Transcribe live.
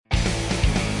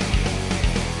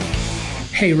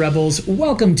Hey Rebels,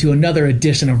 welcome to another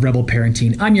edition of Rebel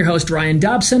Parenting. I'm your host, Ryan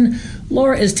Dobson.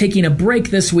 Laura is taking a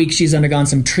break this week. She's undergone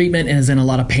some treatment and is in a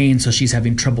lot of pain, so she's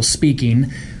having trouble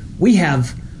speaking. We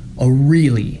have a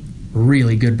really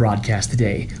good broadcast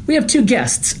today. We have two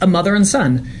guests, a mother and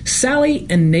son, Sally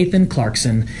and Nathan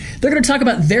Clarkson. They're going to talk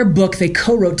about their book they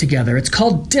co-wrote together. It's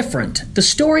called Different, the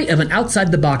story of an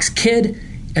outside-the-box kid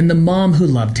and the mom who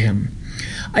loved him.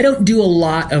 I don't do a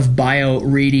lot of bio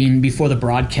reading before the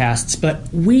broadcasts, but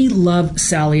we love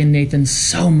Sally and Nathan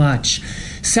so much.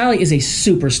 Sally is a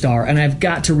superstar, and I've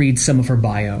got to read some of her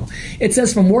bio. It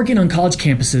says, from working on college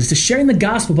campuses to sharing the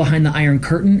gospel behind the Iron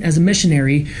Curtain as a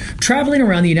missionary, traveling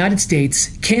around the United States,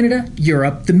 Canada,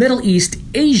 Europe, the Middle East,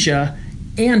 Asia,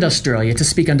 and Australia to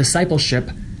speak on discipleship,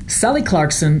 Sally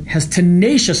Clarkson has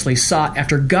tenaciously sought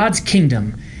after God's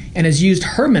kingdom and has used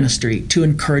her ministry to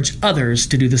encourage others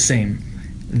to do the same.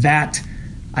 That,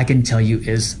 I can tell you,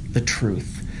 is the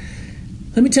truth.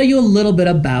 Let me tell you a little bit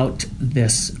about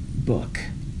this book.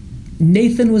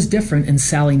 Nathan was different, and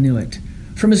Sally knew it.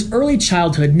 From his early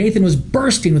childhood, Nathan was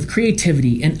bursting with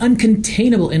creativity and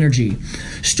uncontainable energy,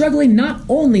 struggling not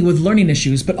only with learning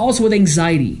issues, but also with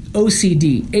anxiety,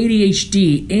 OCD,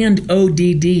 ADHD, and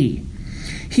ODD.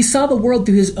 He saw the world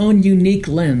through his own unique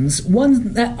lens,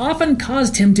 one that often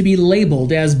caused him to be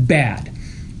labeled as bad,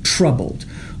 troubled,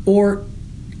 or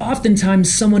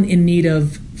oftentimes someone in need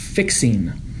of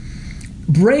fixing.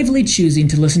 Bravely choosing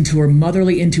to listen to her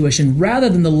motherly intuition rather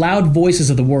than the loud voices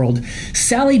of the world,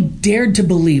 Sally dared to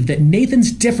believe that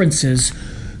Nathan's differences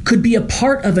could be a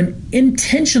part of an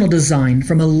intentional design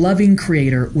from a loving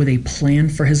creator with a plan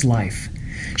for his life.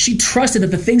 She trusted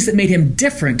that the things that made him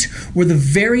different were the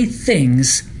very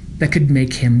things that could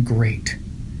make him great.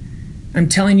 I'm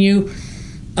telling you,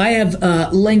 I have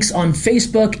links on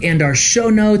Facebook and our show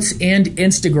notes and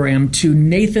Instagram to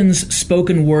Nathan's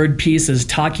spoken word pieces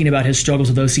talking about his struggles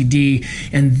with OCD,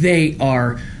 and they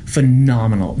are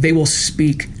phenomenal. They will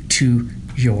speak to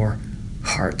your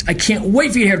heart. I can't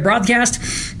wait for you to hear the broadcast.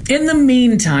 In the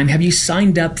meantime, have you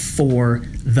signed up for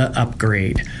the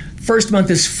upgrade? First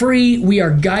month is free. We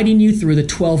are guiding you through the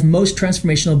 12 most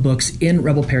transformational books in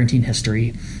Rebel Parenting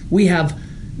history. We have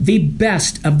the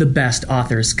best of the best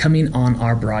authors coming on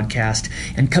our broadcast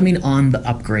and coming on the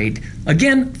upgrade.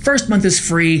 Again, first month is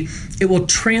free. It will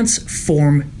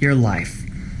transform your life.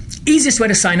 Easiest way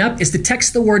to sign up is to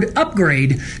text the word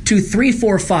upgrade to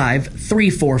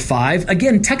 345-345.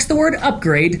 Again, text the word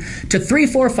upgrade to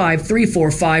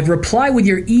 345-345. Reply with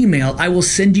your email. I will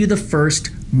send you the first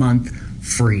month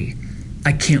free.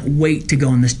 I can't wait to go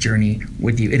on this journey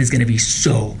with you. It is going to be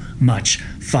so much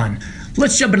fun.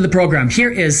 Let's jump into the program.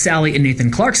 Here is Sally and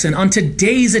Nathan Clarkson on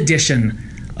today's edition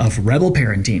of Rebel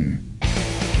Parenting.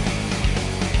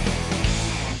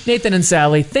 Nathan and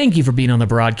Sally, thank you for being on the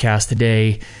broadcast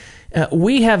today.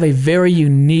 We have a very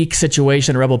unique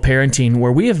situation at Rebel Parenting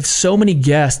where we have so many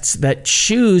guests that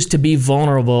choose to be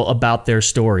vulnerable about their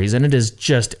stories. And it has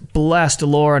just blessed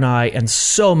Laura and I and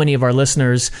so many of our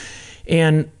listeners.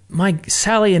 And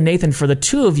Sally and Nathan, for the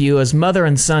two of you as mother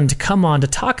and son to come on to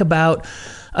talk about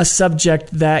a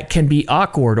subject that can be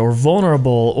awkward or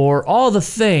vulnerable or all the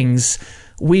things,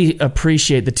 we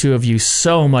appreciate the two of you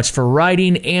so much for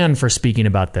writing and for speaking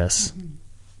about this.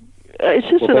 It's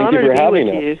just an honor to be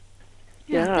with you.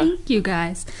 Yeah, thank you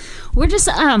guys. We're just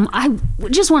I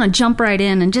just want to jump right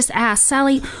in and just ask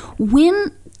Sally,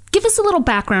 give us a little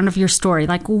background of your story.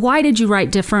 Like, why did you write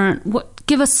Different?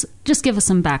 Give us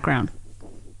some background.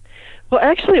 Well,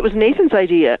 actually, it was Nathan's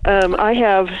idea. I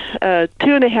have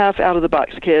 2.5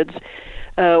 out-of-the-box kids.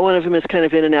 One of them is kind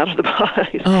of in and out of the box.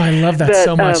 Oh, I love that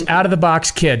so much.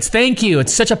 Out-of-the-box kids. Thank you.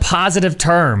 It's such a positive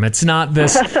term. It's not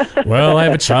this, well, I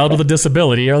have a child with a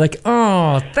disability. You're like,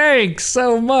 oh, thanks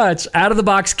so much.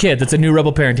 Out-of-the-box kids. It's a new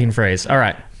Rebel Parenting phrase. All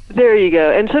right. There you go.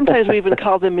 And sometimes we even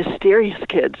call them mysterious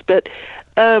kids. But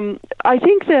I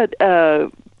think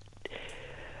that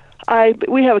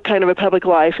we have a kind of a public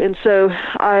life, and so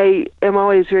I am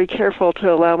always very careful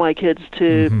to allow my kids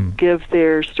to give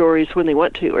their stories when they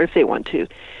want to, or if they want to.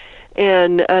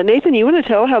 And Nathan, you want to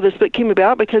tell how this book came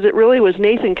about? Because it really was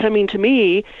Nathan coming to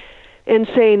me and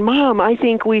saying, Mom, I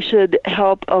think we should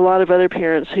help a lot of other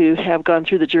parents who have gone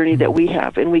through the journey that we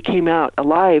have, and we came out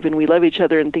alive, and we love each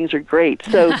other, and things are great.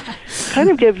 So kind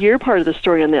of give your part of the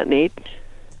story on that, Nate.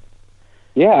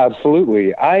 Yeah,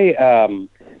 absolutely. I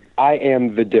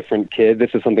am the different kid.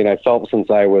 This is something I felt since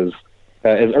I was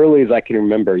as early as I can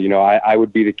remember. You know, I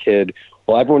would be the kid.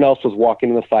 While everyone else was walking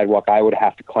on the sidewalk, I would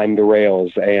have to climb the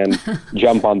rails and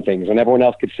jump on things. When everyone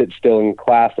else could sit still in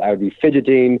class, I would be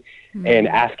fidgeting and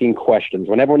asking questions.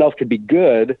 When everyone else could be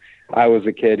good, I was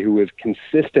a kid who was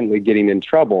consistently getting in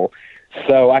trouble.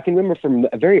 So I can remember from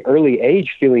a very early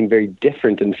age feeling very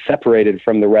different and separated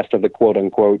from the rest of the quote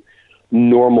unquote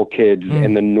normal kids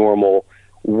in the normal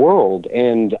world.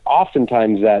 And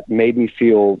oftentimes that made me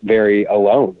feel very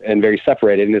alone and very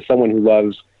separated. And as someone who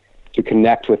loves to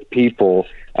connect with people,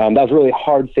 that was a really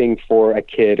hard thing for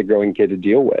a growing kid to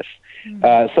deal with.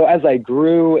 So as I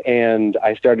grew and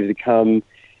I started to come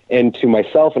into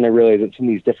myself, and I realized that some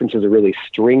of these differences are really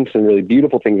strengths and really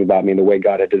beautiful things about me and the way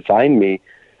God had designed me,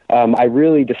 I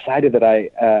really decided that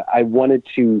I wanted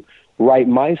to write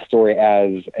my story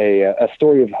as a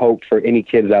story of hope for any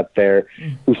kids out there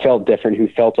who felt different, who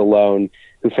felt alone,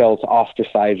 who felt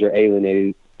ostracized or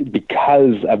alienated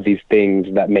because of these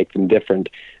things that make them different.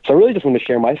 So I really just want to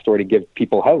share my story to give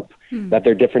people hope that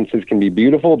their differences can be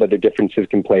beautiful, that their differences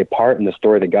can play a part in the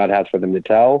story that God has for them to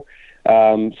tell.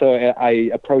 So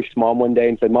I approached Mom one day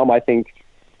and said, Mom, I think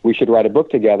we should write a book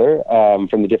together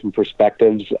from the different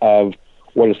perspectives of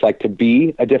what it's like to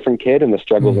be a different kid and the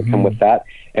struggles that come with that,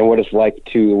 and what it's like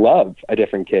to love a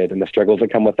different kid and the struggles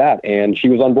that come with that. And she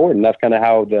was on board, and that's kind of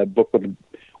how the book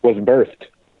was birthed.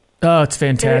 Oh, it's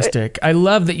fantastic. I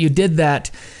love that you did that.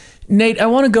 Nate, I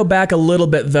want to go back a little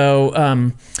bit,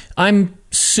 though. I'm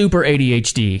super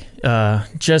ADHD.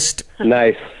 Just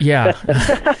nice. Yeah.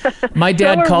 My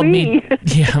dad called me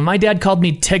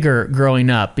Tigger growing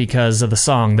up because of the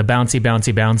song, the Bouncy,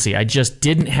 Bouncy, Bouncy. I just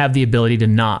didn't have the ability to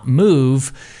not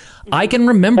move. I can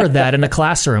remember that in a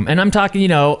classroom. And I'm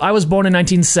talking, I was born in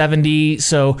 1970,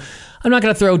 so I'm not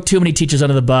going to throw too many teachers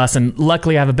under the bus, and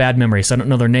luckily I have a bad memory, so I don't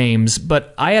know their names,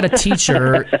 but I had a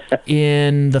teacher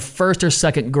in the first or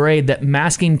second grade that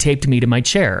masking taped me to my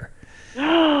chair.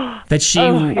 That she...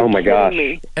 Oh my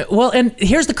gosh. Well, and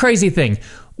here's the crazy thing.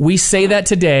 We say that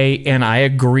today, and I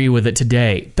agree with it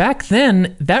today. Back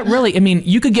then, that really,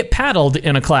 you could get paddled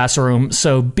in a classroom,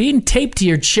 so being taped to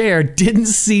your chair didn't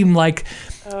seem like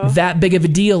that big of a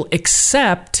deal,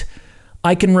 except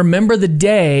I can remember the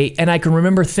day, and I can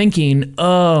remember thinking,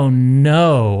 oh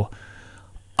no,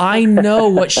 I know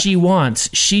what she wants.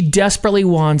 She desperately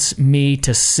wants me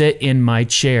to sit in my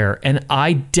chair, and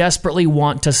I desperately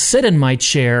want to sit in my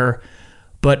chair,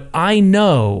 but I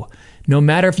know no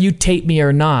matter if you tape me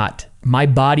or not, my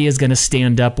body is going to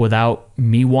stand up without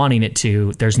me wanting it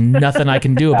to. There's nothing I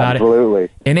can do about Absolutely.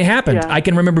 it. And it happened. Yeah. I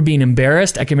can remember being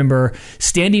embarrassed. I can remember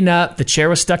standing up, the chair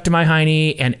was stuck to my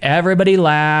hiney, and everybody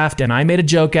laughed, and I made a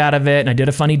joke out of it, and I did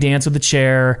a funny dance with the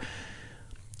chair.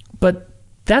 But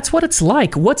that's what it's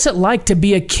like. What's it like to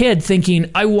be a kid thinking,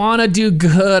 I want to do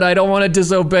good, I don't want to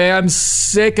disobey, I'm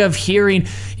sick of hearing,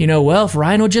 well, if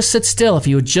Ryan would just sit still, if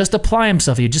he would just apply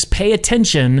himself, if he would just pay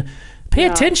attention.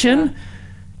 Yeah.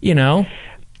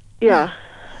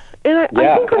 And I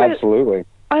think absolutely.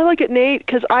 I look at Nate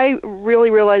because I really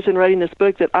realized in writing this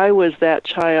book that I was that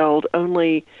child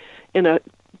only in a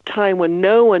time when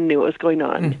no one knew what was going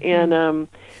on. And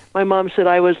my mom said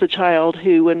I was the child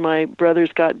who, when my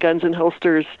brothers got guns and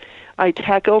holsters, I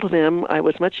tackled them. I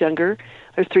was much younger.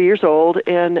 I was 3 years old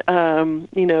and,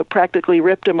 practically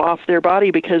ripped them off their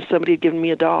body because somebody had given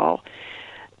me a doll.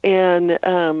 And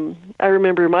I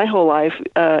remember my whole life,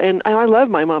 and I love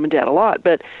my mom and dad a lot,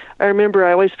 but I remember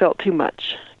I always felt too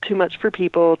much for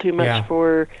people, too much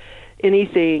for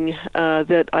anything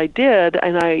that I did,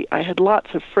 and I had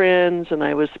lots of friends, and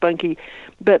I was spunky.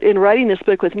 But in writing this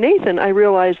book with Nathan, I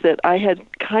realized that I had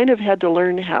kind of had to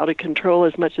learn how to control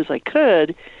as much as I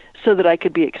could so that I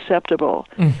could be acceptable.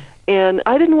 And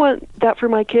I didn't want that for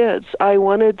my kids. I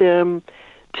wanted them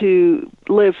to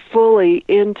live fully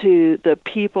into the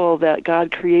people that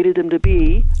God created them to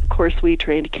be. Of course, we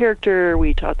trained character,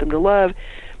 we taught them to love,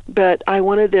 but I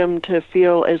wanted them to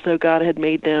feel as though God had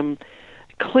made them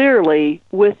clearly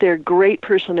with their great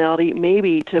personality,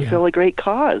 maybe to fill a great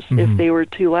cause. If they were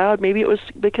too loud, maybe it was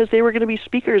because they were going to be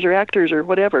speakers or actors or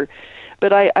whatever.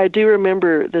 But I do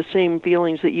remember the same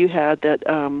feelings that you had, that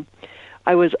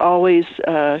I was always,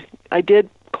 I did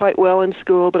quite well in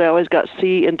school, but I always got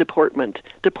C in deportment.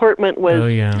 Deportment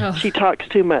was she talks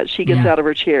too much. She gets out of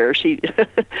her chair.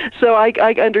 So I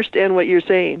understand what you're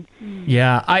saying.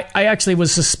 Yeah, I actually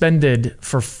was suspended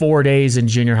for 4 days in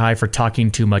junior high for talking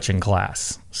too much in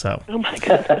class. So. Oh my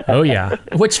God. Oh yeah.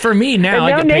 Which for me now,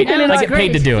 I get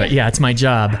paid to do it. Yeah, it's my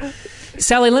job.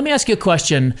 Sally, let me ask you a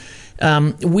question.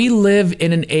 We live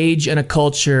in an age and a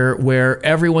culture where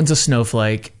everyone's a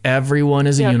snowflake. Everyone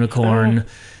is a unicorn.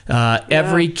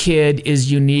 Every kid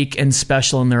is unique and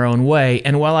special in their own way.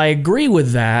 And while I agree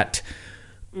with that,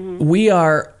 we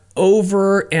are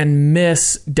over and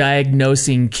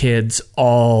misdiagnosing kids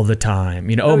all the time.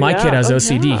 My kid has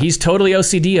OCD. Yeah. He's totally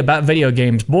OCD about video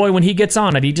games. Boy, when he gets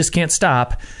on it, he just can't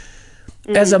stop.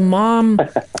 As a mom,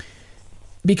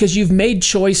 because you've made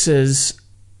choices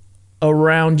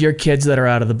around your kids that are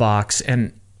out of the box,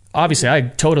 and obviously I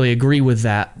totally agree with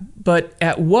that. But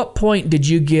at what point did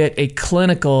you get a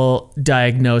clinical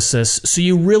diagnosis so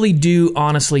you really do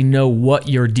honestly know what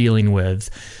you're dealing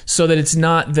with, so that it's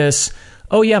not this,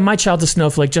 oh yeah, my child's a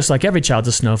snowflake just like every child's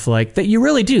a snowflake, that you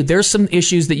really do. There's some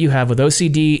issues that you have with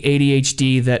OCD,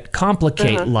 ADHD that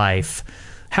complicate life.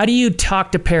 How do you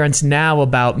talk to parents now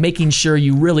about making sure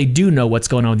you really do know what's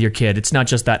going on with your kid? It's not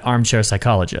just that armchair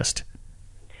psychologist.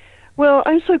 Well,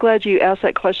 I'm so glad you asked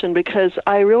that question, because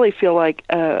I really feel like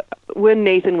when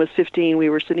Nathan was 15, we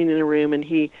were sitting in a room and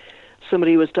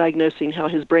somebody was diagnosing how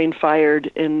his brain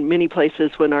fired in many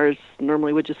places when ours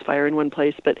normally would just fire in one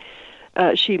place. But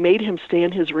she made him stay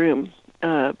in his room,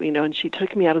 and she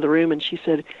took me out of the room and she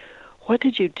said, "What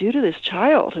did you do to this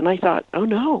child?" And I thought, "Oh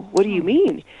no, what do you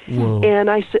mean?" Whoa.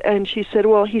 And she said,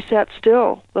 "Well, he sat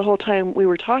still the whole time we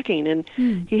were talking, and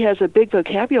he has a big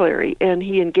vocabulary, and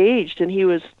he engaged, and he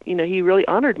was, he really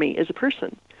honored me as a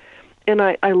person." And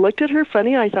I looked at her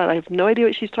funny. I thought, I have no idea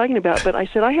what she's talking about, but I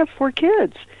said, I have 4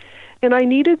 kids, and I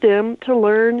needed them to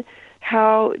learn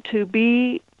how to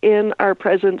be in our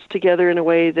presence together in a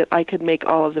way that I could make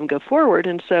all of them go forward.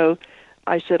 And so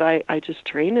I said, I just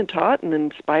trained and taught and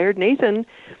inspired Nathan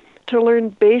to learn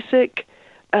basic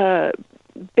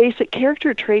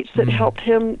character traits that helped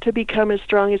him to become as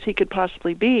strong as he could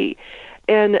possibly be.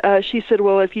 And she said,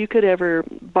 well, if you could ever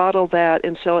bottle that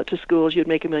and sell it to schools, you'd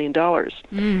make $1 million.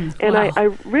 And wow. I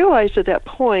realized at that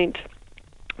point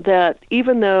that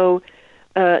even though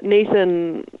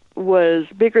Nathan was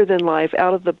bigger than life,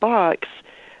 out of the box,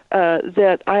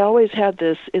 that I always had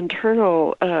this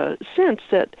internal sense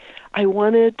that I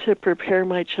wanted to prepare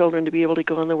my children to be able to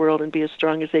go in the world and be as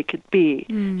strong as they could be,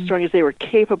 as strong as they were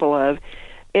capable of.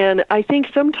 And I think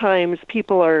sometimes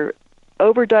people are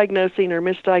overdiagnosing or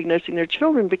misdiagnosing their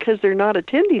children because they're not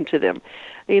attending to them.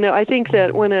 I think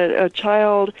that when a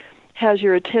child has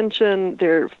your attention,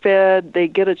 they're fed, they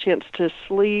get a chance to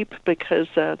sleep because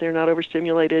they're not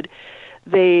overstimulated,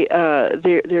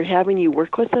 they're having you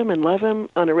work with them and love them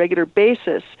on a regular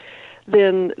basis,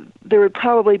 then there would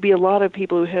probably be a lot of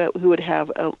people who would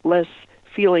have a less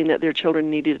feeling that their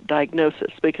children needed a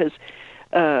diagnosis, because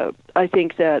I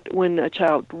think that when a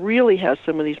child really has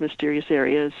some of these mysterious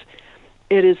areas,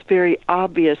 it is very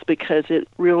obvious, because it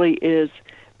really is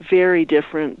very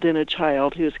different than a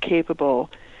child who is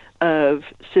capable of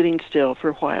sitting still for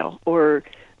a while or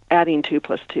adding 2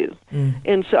 + 2.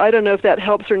 And so I don't know if that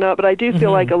helps or not, but I do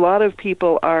feel like a lot of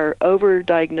people are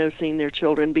over-diagnosing their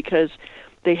children because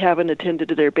they haven't attended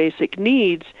to their basic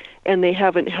needs, and they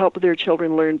haven't helped their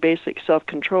children learn basic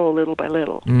self-control little by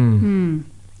little.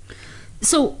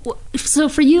 So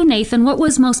for you, Nathan, what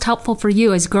was most helpful for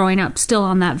you as growing up, still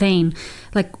on that vein,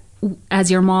 like as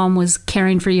your mom was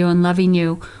caring for you and loving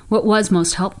you? What was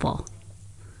most helpful?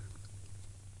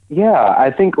 Yeah, I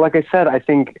think, like I said,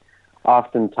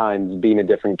 oftentimes being a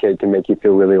different kid can make you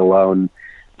feel really alone.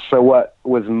 So what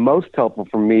was most helpful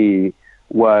for me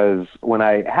was when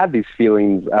I had these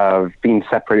feelings of being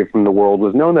separated from the world,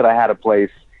 was knowing that I had a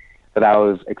place that I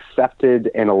was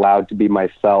accepted and allowed to be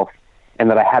myself, and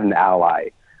that I had an ally.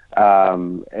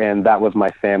 And that was my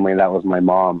family, and that was my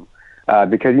mom.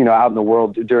 Because, out in the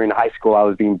world during high school, I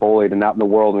was being bullied, and out in the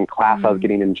world in class, I was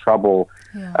getting in trouble.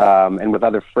 And with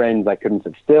other friends, I couldn't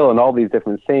sit still, and all these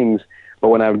different things. But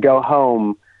when I would go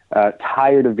home,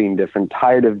 tired of being different,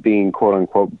 tired of being quote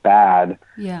unquote bad,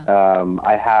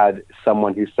 I had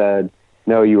someone who said,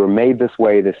 no, you were made this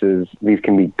way. These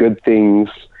can be good things.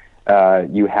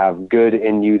 You have good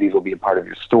in you. These will be a part of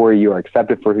your story. You are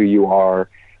accepted for who you are.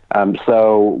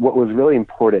 So what was really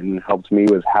important and helped me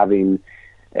was having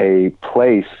a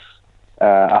place,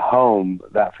 a home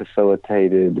that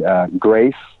facilitated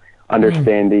grace,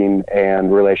 understanding,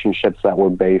 and relationships that were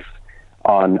based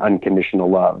on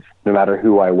unconditional love, no matter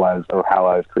who I was or how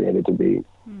I was created to be.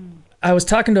 I was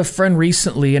talking to a friend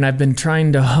recently, and I've been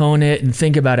trying to hone it and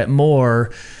think about it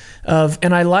more,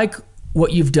 and I like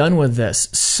what you've done with this.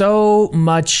 So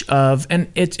much of,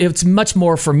 and it's much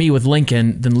more for me with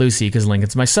Lincoln than Lucy, because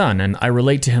Lincoln's my son, and I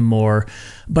relate to him more,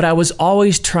 but I was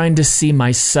always trying to see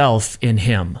myself in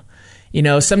him.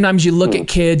 Sometimes you look at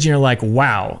kids and you're like,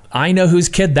 wow, I know whose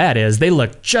kid that is. They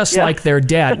look just like their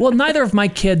dad. Well, neither of my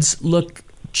kids look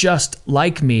just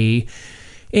like me.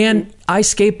 And I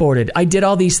skateboarded. I did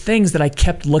all these things that I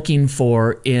kept looking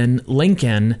for in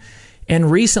Lincoln.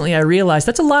 And recently I realized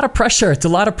that's a lot of pressure. It's a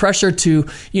lot of pressure to,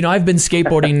 I've been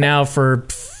skateboarding now for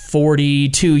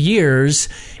 42 years.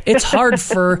 It's hard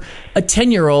for a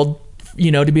 10-year-old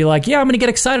to be like, yeah, I'm going to get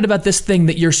excited about this thing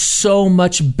that you're so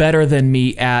much better than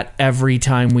me at every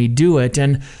time we do it.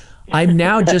 And I'm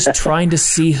now just trying to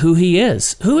see who he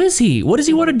is. Who is he? What does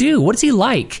he want to do? What is he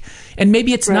like? And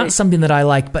maybe it's not something that I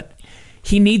like, but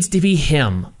he needs to be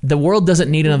him. The world doesn't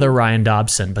need another Ryan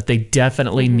Dobson, but they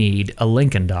definitely need a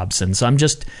Lincoln Dobson. So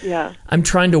I'm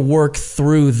trying to work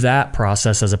through that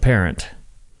process as a parent.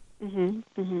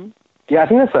 Yeah, I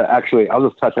think that's actually, I'll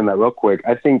just touch on that real quick.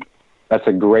 I think that's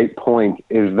a great point,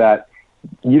 is that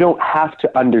you don't have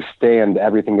to understand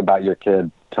everything about your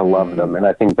kid to love them. And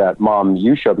I think that, Mom,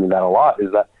 you showed me that a lot,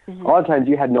 is that a lot of times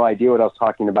you had no idea what I was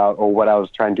talking about or what I was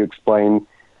trying to explain,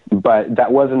 but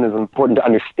that wasn't as important to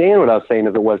understand what I was saying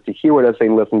as it was to hear what I was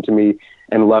saying, listen to me,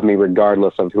 and love me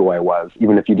regardless of who I was,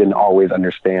 even if you didn't always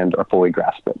understand or fully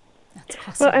grasp it. That's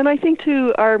awesome. Well, and I think,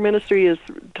 too, our ministry is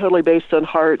totally based on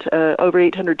heart. Over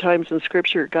 800 times in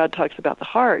Scripture, God talks about the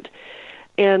heart.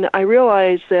 And I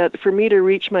realize that for me to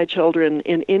reach my children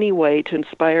in any way, to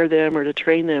inspire them or to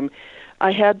train them,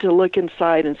 I had to look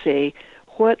inside and say,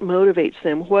 what motivates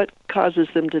them? What causes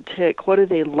them to tick? What do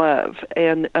they love?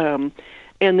 And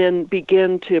then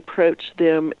begin to approach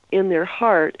them in their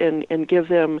heart and give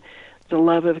them the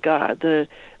love of God, the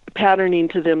patterning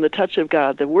to them, the touch of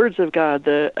God, the words of God,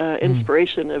 the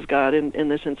inspiration of God in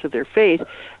the sense of their faith.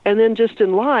 And then just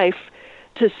in life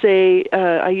to say,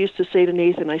 I used to say to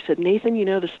Nathan, I said, Nathan, you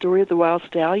know the story of the wild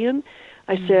stallion?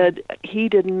 I said, he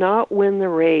did not win the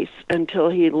race until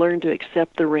he learned to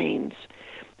accept the reins.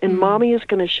 And Mommy is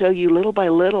going to show you little by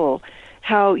little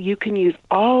how you can use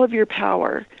all of your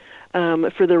power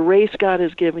for the race God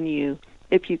has given you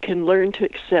if you can learn to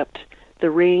accept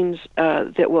the reins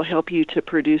that will help you to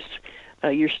produce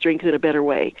your strength in a better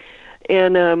way.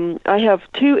 And I have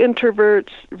 2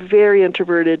 introverts, very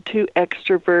introverted, 2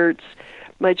 extroverts.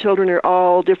 My children are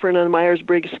all different on the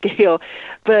Myers-Briggs scale.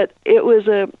 But it was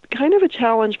a kind of a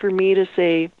challenge for me to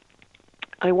say,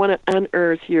 I want to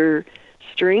unearth your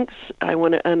strengths. I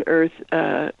want to unearth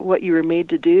what you were made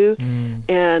to do.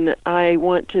 And I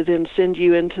want to then send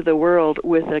you into the world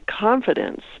with a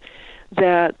confidence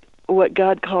that what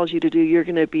God calls you to do, you're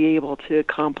going to be able to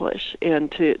accomplish,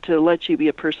 and to let you be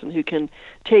a person who can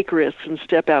take risks and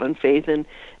step out in faith and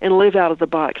live out of the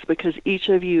box, because each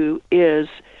of you is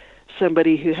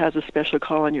somebody who has a special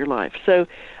call in your life. So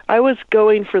I was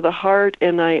going for the heart,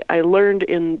 and I learned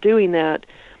in doing that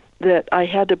I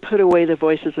had to put away the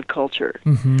voices of culture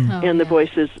and the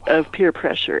voices of peer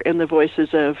pressure and the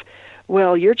voices of,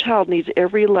 well, your child needs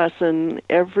every lesson,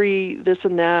 every this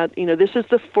and that. You know, this is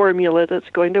the formula that's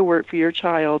going to work for your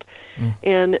child.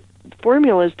 And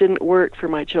formulas didn't work for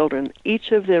my children.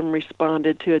 Each of them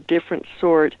responded to a different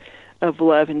sort of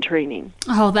love and training.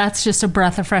 Oh, that's just a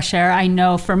breath of fresh air. I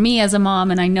know for me as a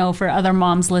mom, and I know for other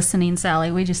moms listening,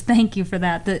 Sally, we just thank you for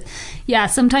that. That, yeah,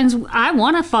 sometimes I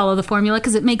want to follow the formula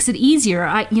because it makes it easier.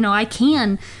 I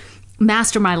can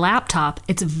master my laptop.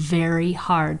 It's very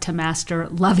hard to master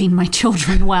loving my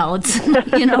children well. It's,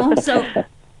 so.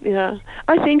 Yeah.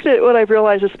 I think that what I've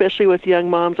realized, especially with young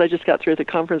moms, I just got through at the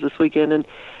conference this weekend, and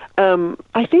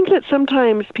I think that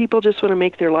sometimes people just want to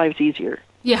make their lives easier.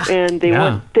 Yeah. And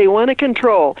they want to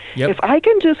control. Yep. If I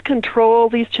can just control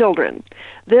these children,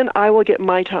 then I will get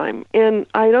my time. And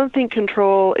I don't think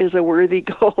control is a worthy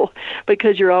goal,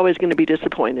 because you're always going to be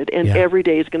disappointed, and every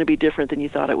day is going to be different than you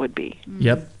thought it would be.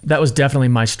 Yep. That was definitely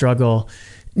my struggle.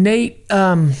 Nate,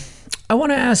 I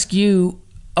want to ask you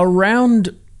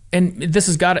around, and this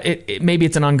has got maybe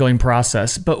it's an ongoing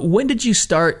process, but when did you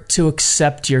start to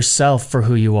accept yourself for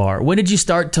who you are? When did you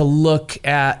start to look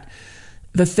at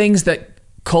the things that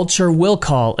culture will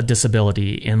call a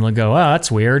disability and they'll go, oh, that's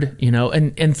weird,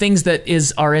 and things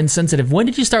that are insensitive? When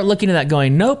did you start looking at that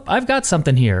going, nope, I've got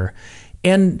something here?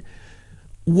 And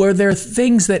were there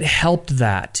things that helped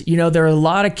that? There are a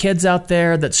lot of kids out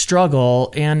there that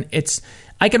struggle, and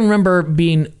I can remember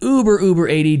being uber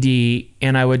ADD,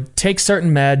 and I would take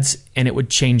certain meds and it would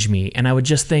change me. And I would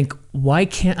just think, why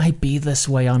can't I be this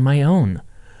way on my own?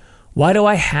 Why do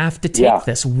I have to take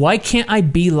this? Why can't I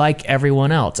be like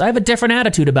everyone else? I have a different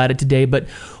attitude about it today, but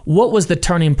what was the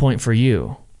turning point for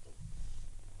you?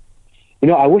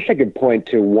 I wish I could point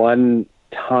to one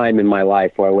time in my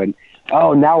life where I went,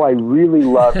 oh, now I really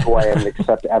love who I am and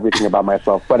accept everything about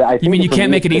myself. But I think you mean you can't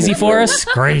make it easy for us?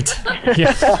 Great.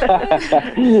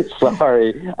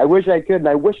 Sorry. I wish I could, and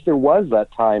I wish there was that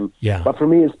time. Yeah. But for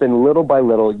me, it's been little by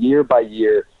little, year by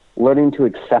year, learning to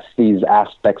accept these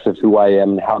aspects of who I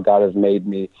am and how God has made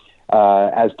me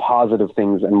as positive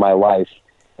things in my life.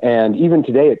 And even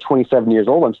today at 27 years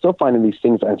old, I'm still finding these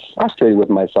things. I'm frustrated with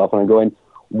myself, and I'm going,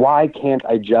 why can't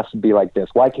I just be like this?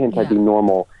 Why can't I be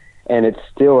normal? And it's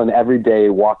still an everyday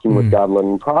walking with God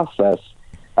learning process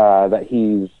that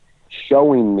he's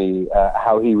showing me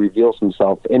how he reveals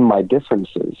himself in my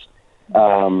differences.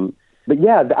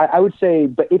 yeah, I would say,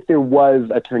 but if there was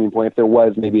a turning point, if there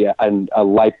was maybe a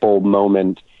light bulb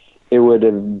moment, it would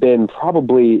have been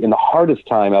probably in the hardest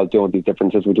time I was dealing with these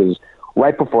differences, which was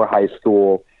right before high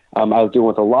school. I was dealing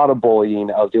with a lot of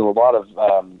bullying. I was dealing with a lot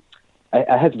of,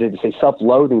 I hesitate to say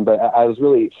self-loathing, but I was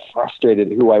really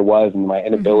frustrated at who I was and my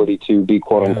inability to be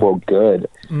quote unquote good.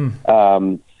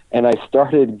 And I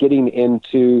started getting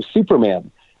into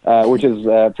Superman, which is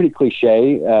pretty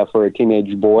cliche for a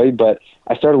teenage boy, but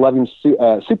I started loving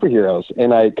superheroes.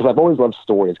 And because I've always loved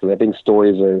stories, because I think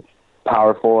stories are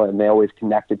powerful and they always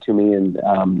connected to me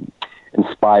and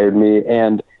inspired me.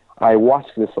 And I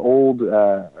watched this old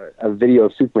a video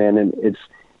of Superman, and it's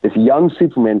this young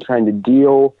Superman trying to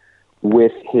deal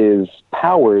with his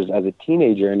powers as a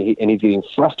teenager, and he's getting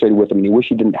frustrated with them, and he wishes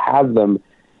he didn't have them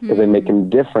because they make him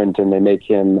different and they make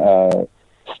him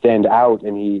stand out,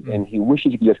 and he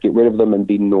wishes he could just get rid of them and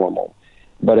be normal.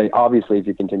 But obviously, if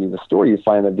you continue the story, you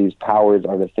find that these powers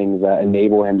are the things that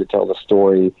enable him to tell the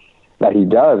story that he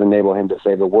does, enable him to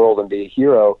save the world and be a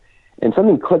hero. And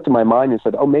something clicked in my mind and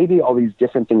said, oh, maybe all these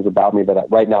different things about me that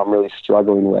right now I'm really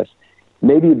struggling with,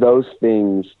 maybe those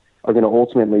things are going to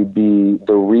ultimately be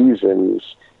the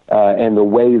reasons and the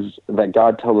ways that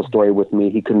God tells a story with me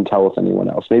he couldn't tell with anyone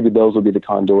else. Maybe those will be the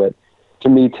conduit to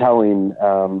me telling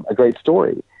a great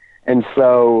story. And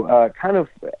so kind of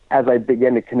as I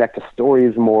began to connect to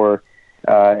stories more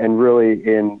and really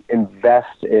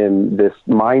invest in this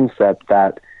mindset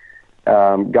that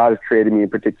God has created me in a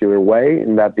particular way,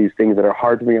 and that these things that are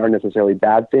hard to me aren't necessarily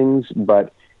bad things,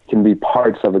 but can be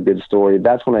parts of a good story,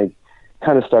 that's when I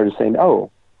kind of started saying,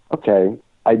 oh, okay,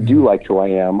 I do like who I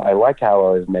am. I like how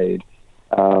I was made.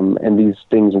 And these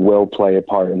things will play a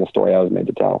part in the story I was made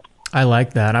to tell. I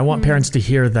like that. I want parents to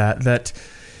hear that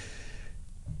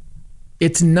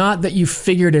it's not that you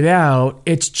figured it out.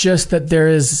 It's just that there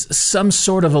is some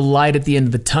sort of a light at the end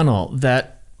of the tunnel,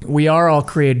 that we are all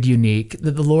created unique,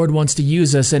 that the Lord wants to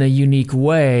use us in a unique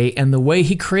way. And the way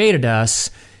he created us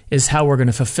is how we're going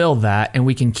to fulfill that, and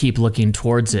we can keep looking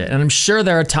towards it. And I'm sure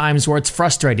there are times where it's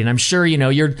frustrating. I'm sure,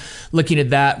 you're looking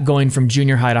at that going from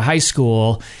junior high to high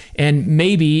school, and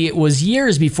maybe it was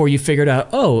years before you figured out,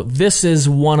 oh, this is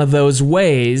one of those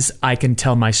ways I can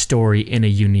tell my story in a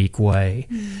unique way.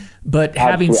 But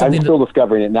having something... I'm still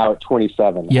discovering it now at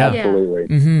 27. Yeah.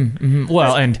 Absolutely.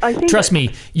 Well, and trust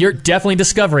me, you're definitely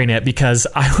discovering it, because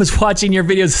I was watching your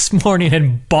videos this morning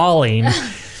and bawling.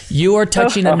 You are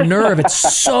touching a nerve. It's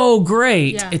so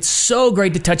great. Yeah. It's so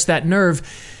great to touch that nerve,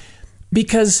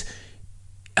 because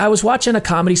I was watching a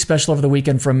comedy special over the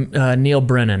weekend from Neil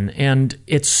Brennan, and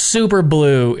it's super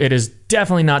blue. It is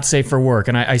definitely not safe for work,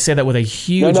 and I say that with a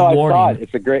huge warning. I saw it.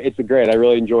 It's a great. I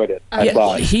really enjoyed it. I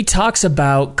saw it. He talks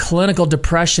about clinical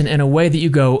depression in a way that you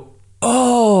go,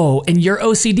 oh, and your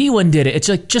OCD one did it. It's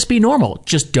like, just be normal.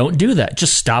 Just don't do that.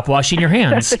 Just stop washing your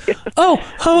hands. oh,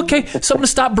 okay. So I'm going to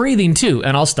stop breathing too.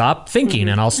 And I'll stop thinking.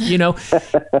 And I'll,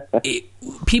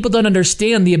 people don't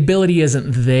understand the ability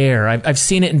isn't there. I've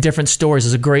seen it in different stories.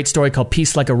 There's a great story called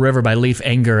Peace Like a River by Leif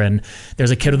Enger. And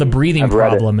there's a kid with a breathing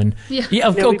problem. And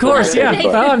of course. Yeah.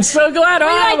 Oh, I'm so glad.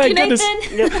 Oh, my goodness.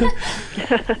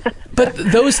 But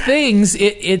those things,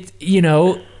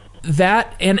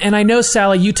 that, and I know,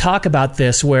 Sally, you talk about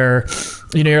this where,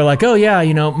 you're like, oh yeah,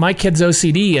 my kid's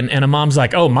OCD, and a mom's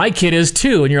like, oh, my kid is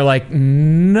too. And you're like,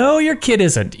 no, your kid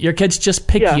isn't. Your kid's just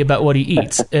picky about what he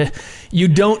eats. You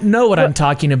don't know what I'm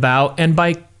talking about. And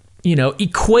by,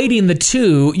 equating the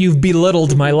two, you've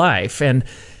belittled my life. And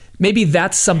maybe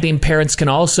that's something parents can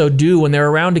also do when they're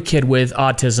around a kid with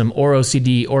autism or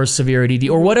OCD or severe ADD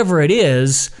or whatever it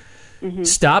is.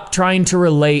 Stop trying to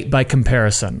relate by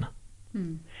comparison.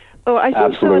 Oh, I think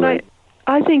Absolutely. so, and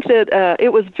I think that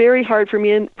it was very hard for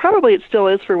me, and probably it still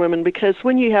is for women, because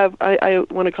when you have, I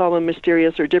want to call them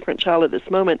mysterious or different child at this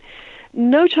moment,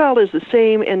 no child is the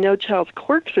same, and no child's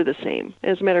quirks are the same.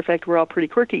 As a matter of fact, we're all pretty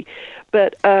quirky.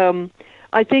 But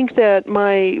I think that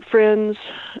my friends,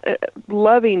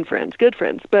 loving friends, good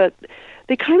friends, but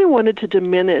they kind of wanted to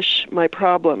diminish my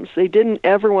problems. They didn't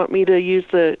ever want me to use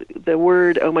the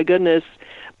word, oh my goodness,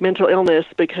 mental illness,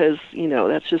 because,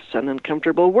 that's just an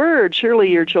uncomfortable word. Surely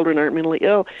your children aren't mentally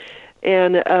ill.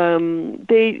 And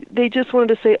they just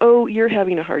wanted to say, oh, you're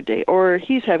having a hard day, or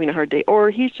he's having a hard day,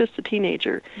 or he's just a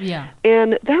teenager. Yeah.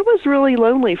 And that was really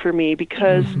lonely for me,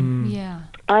 because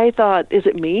I thought, is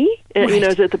it me? Right.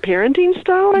 Is it the parenting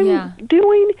style I'm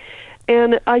doing?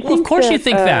 And I think of course that, you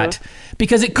think that.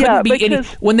 Because it couldn't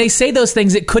when they say those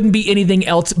things, it couldn't be anything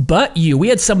else but you. We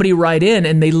had somebody write in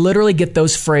and they literally get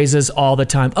those phrases all the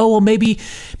time. Oh, well, maybe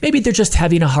they're just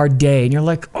having a hard day. And you're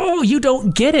like, oh, you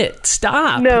don't get it.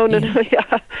 Stop. No,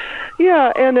 yeah.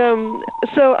 Yeah, and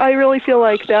so I really feel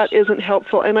like that isn't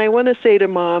helpful. And I want to say to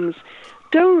moms,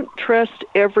 don't trust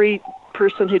every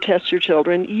person who tests your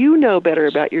children. You know better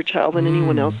about your child than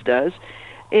anyone else does.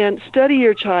 And study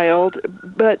your child.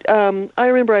 But I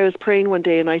remember I was praying one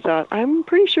day and I thought, I'm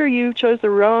pretty sure you chose the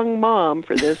wrong mom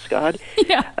for this, God.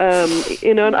 Yeah.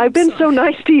 And I've been so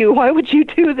nice to you. Why would you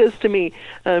do this to me?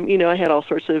 I had all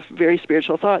sorts of very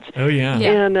spiritual thoughts. Oh, yeah.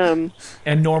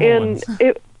 And normal ones.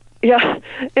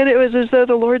 And it was as though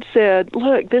the Lord said,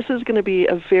 look, this is going to be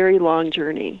a very long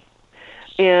journey.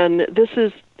 And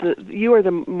you are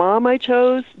the mom I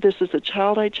chose. This is the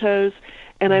child I chose.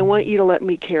 And I want you to let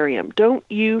me carry him. Don't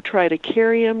you try to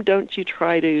carry him. Don't you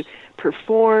try to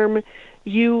perform.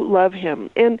 You love him.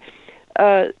 And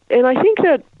I think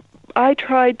that I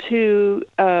tried to,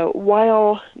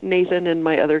 while Nathan and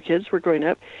my other kids were growing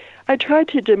up, I tried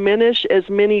to diminish as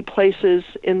many places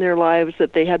in their lives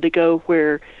that they had to go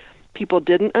where people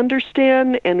didn't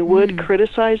understand and would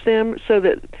criticize them, so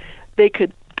that they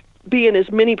could be in as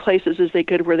many places as they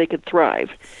could where they could thrive.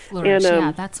 Flourish.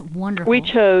 And that's wonderful. We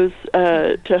chose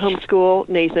to homeschool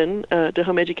Nathan, to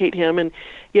home educate him, and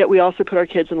yet we also put our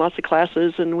kids in lots of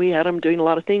classes, and we had them doing a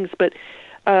lot of things. But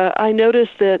I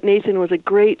noticed that Nathan was a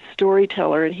great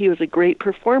storyteller, and he was a great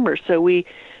performer, so we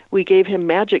gave him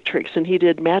magic tricks, and he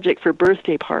did magic for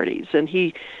birthday parties, and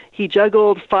he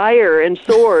juggled fire and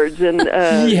swords and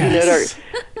at our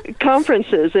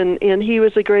conferences, and he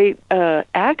was a great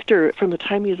actor from the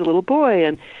time he was a little boy,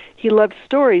 and he loved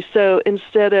stories. So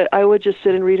instead, I would just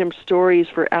sit and read him stories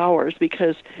for hours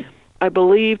because I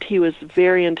believed he was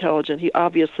very intelligent. He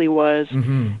obviously was.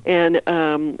 Mm-hmm.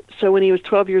 And so when he was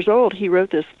 12 years old, he wrote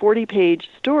this 40-page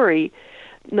story.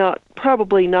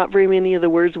 Probably not very many of the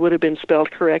words would have been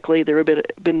spelled correctly. There would have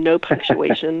been no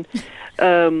punctuation.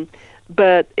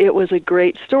 But it was a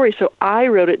great story. So I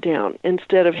wrote it down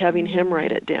instead of having him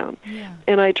write it down. Yeah.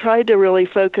 And I tried to really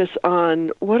focus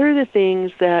on what are the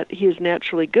things that he is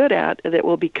naturally good at that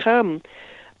will become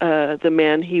the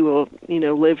man he will,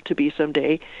 live to be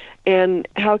someday. And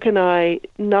how can I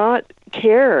not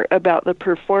care about the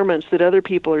performance that other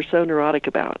people are so neurotic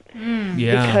about?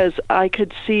 Yeah. Because I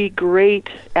could see great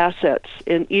assets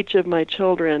in each of my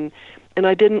children, and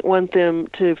I didn't want them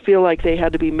to feel like they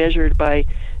had to be measured by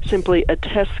simply a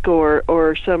test score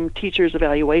or some teacher's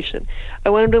evaluation. I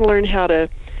wanted them to learn how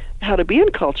to be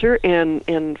in culture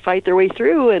and fight their way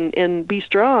through and be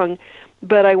strong,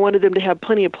 but I wanted them to have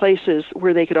plenty of places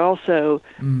where they could also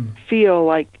feel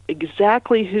like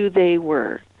exactly who they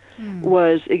were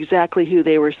was exactly who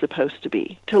they were supposed to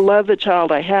be. To love the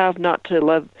child I have, not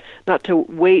to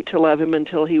wait to love him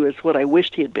until he was what I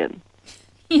wished he had been.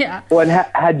 Yeah. Well, and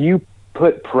had you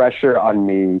put pressure on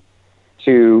me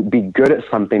to be good at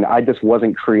something I just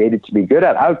wasn't created to be good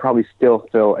at, I would probably still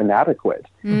feel inadequate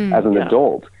as an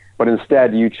adult. But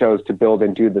instead, you chose to build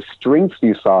into the strengths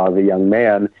you saw of a young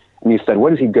man, and you said,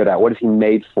 what is he good at? What is he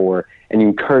made for? And you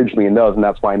encouraged me in those, and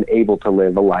that's why I'm able to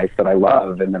live a life that I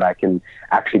love and that I can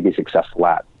actually be successful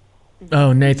at.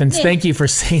 Oh, Nathan, thank you for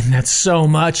saying that so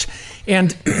much.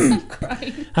 And I'm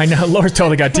crying. I know, Laura's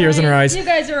totally got tears in her eyes. You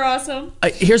guys are awesome.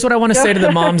 Here's what I want to say to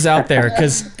the moms out there,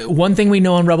 because one thing we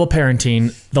know in Rebel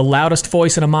Parenting, the loudest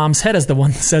voice in a mom's head is the one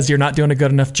that says you're not doing a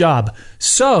good enough job.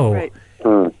 So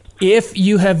if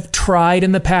you have tried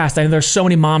in the past, I know there's so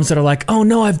many moms that are like, oh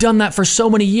no, I've done that for so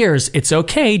many years. It's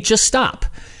okay, just stop.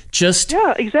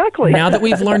 Yeah, exactly. Now that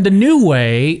we've learned a new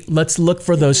way, let's look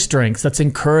for those strengths. Let's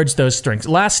encourage those strengths.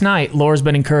 Last night, Laura's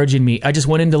been encouraging me. I just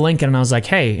went into Lincoln and I was like,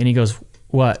 hey. And he goes,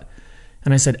 what?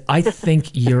 And I said, I think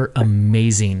you're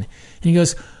amazing. And he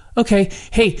goes, okay,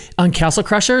 hey, on Castle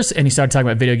Crushers. And he started talking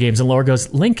about video games. And Laura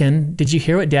goes, Lincoln, did you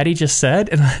hear what Daddy just said?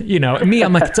 And,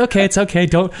 I'm like, it's okay.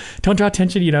 Don't draw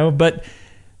attention, but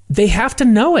they have to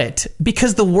know it,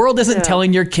 because the world isn't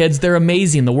telling your kids they're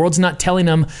amazing. The world's not telling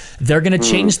them they're going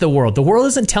to change the world. The world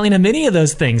isn't telling them any of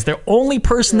those things. The only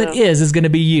person that is going to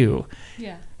be you.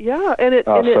 Yeah. Yeah, and it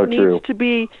needs to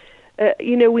be,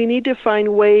 we need to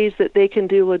find ways that they can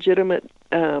do legitimate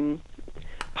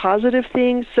positive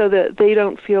things so that they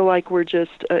don't feel like we're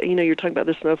just, you're talking about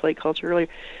the snowflake culture earlier.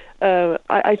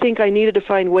 I think I needed to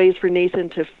find ways for Nathan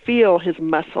to feel his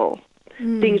muscle.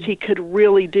 Things he could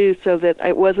really do, so that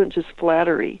it wasn't just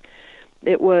flattery.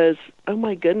 It was, oh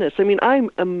my goodness. I mean, I'm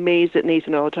amazed at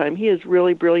Nathan all the time. He is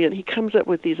really brilliant. He comes up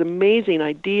with these amazing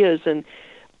ideas and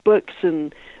books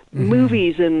and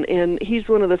movies, and he's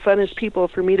one of the funnest people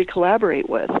for me to collaborate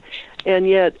with. And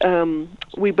yet,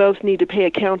 we both need to pay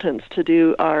accountants to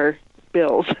do our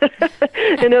bills.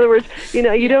 In other words,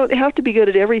 you don't have to be good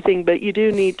at everything, but you do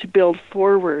need to build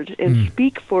forward and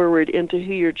speak forward into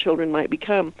who your children might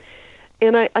become.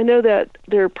 And I know that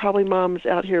there are probably moms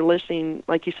out here listening,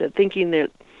 like you said, thinking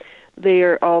that they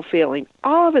are all failing.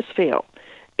 All of us fail.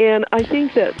 And I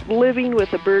think that living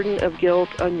with a burden of guilt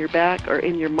on your back or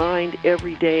in your mind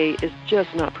every day is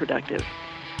just not productive.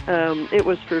 It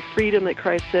was for freedom that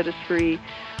Christ set us free.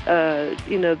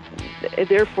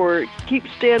 Therefore, keep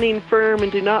standing firm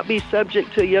and do not be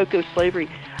subject to a yoke of slavery.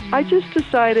 I just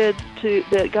decided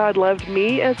that God loved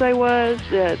me as I was,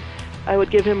 that I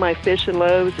would give him my fish and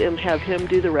loaves and have him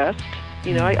do the rest.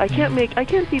 I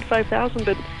can't feed 5,000,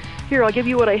 but here, I'll give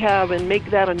you what I have and make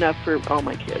that enough for all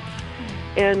my kids.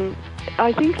 And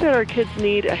I think that our kids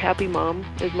need a happy mom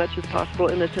as much as possible,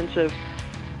 in the sense of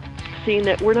seeing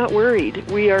that we're not worried.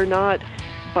 We are not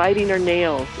biting our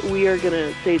nails. We are going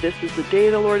to say, this is the day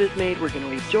the Lord has made. We're going to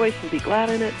rejoice and be glad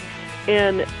in it.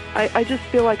 And I just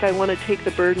feel like I want to take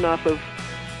the burden off of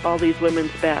all these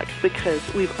women's backs, because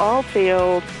we've all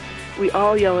failed. We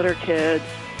all yell at our kids.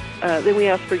 Then we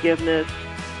ask forgiveness.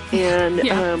 And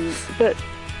but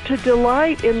to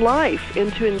delight in life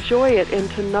and to enjoy it and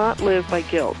to not live by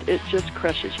guilt, it just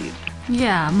crushes you.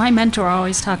 Yeah, my mentor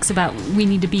always talks about we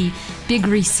need to be big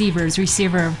receiver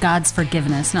of God's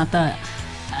forgiveness, not the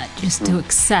just to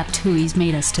accept who he's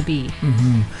made us to be.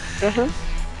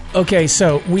 Okay,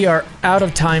 so we are out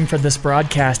of time for this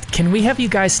broadcast. Can we have you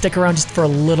guys stick around just for a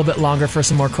little bit longer for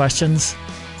some more questions?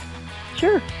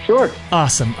 Sure.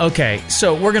 Awesome. Okay,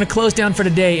 so we're going to close down for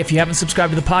today. If you haven't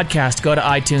subscribed to the podcast, go to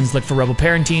iTunes, look for Rebel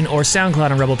Parenting, or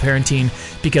SoundCloud on Rebel Parenting,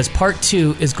 because part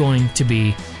 2 is going to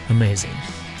be amazing.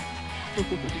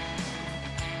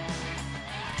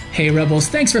 Hey Rebels,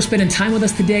 thanks for spending time with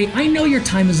us today. I know your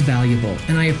time is valuable,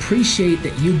 and I appreciate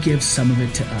that you give some of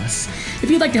it to us.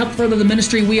 If you'd like to help further the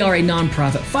ministry, we are a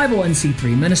nonprofit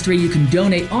 501c3 ministry. You can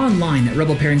donate online at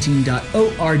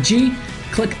rebelparenting.org.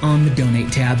 Click on the Donate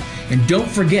tab. And don't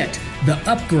forget, the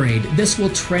upgrade. This will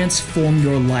transform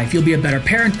your life. You'll be a better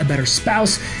parent, a better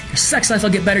spouse. Your sex life will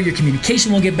get better. Your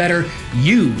communication will get better.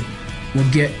 You will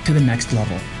get to the next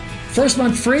level. First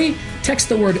month free, text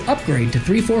the word upgrade to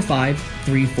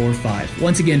 345-345.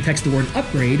 Once again, text the word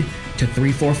upgrade to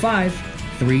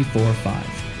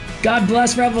 345-345. God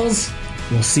bless, Rebels.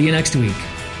 We'll see you next week.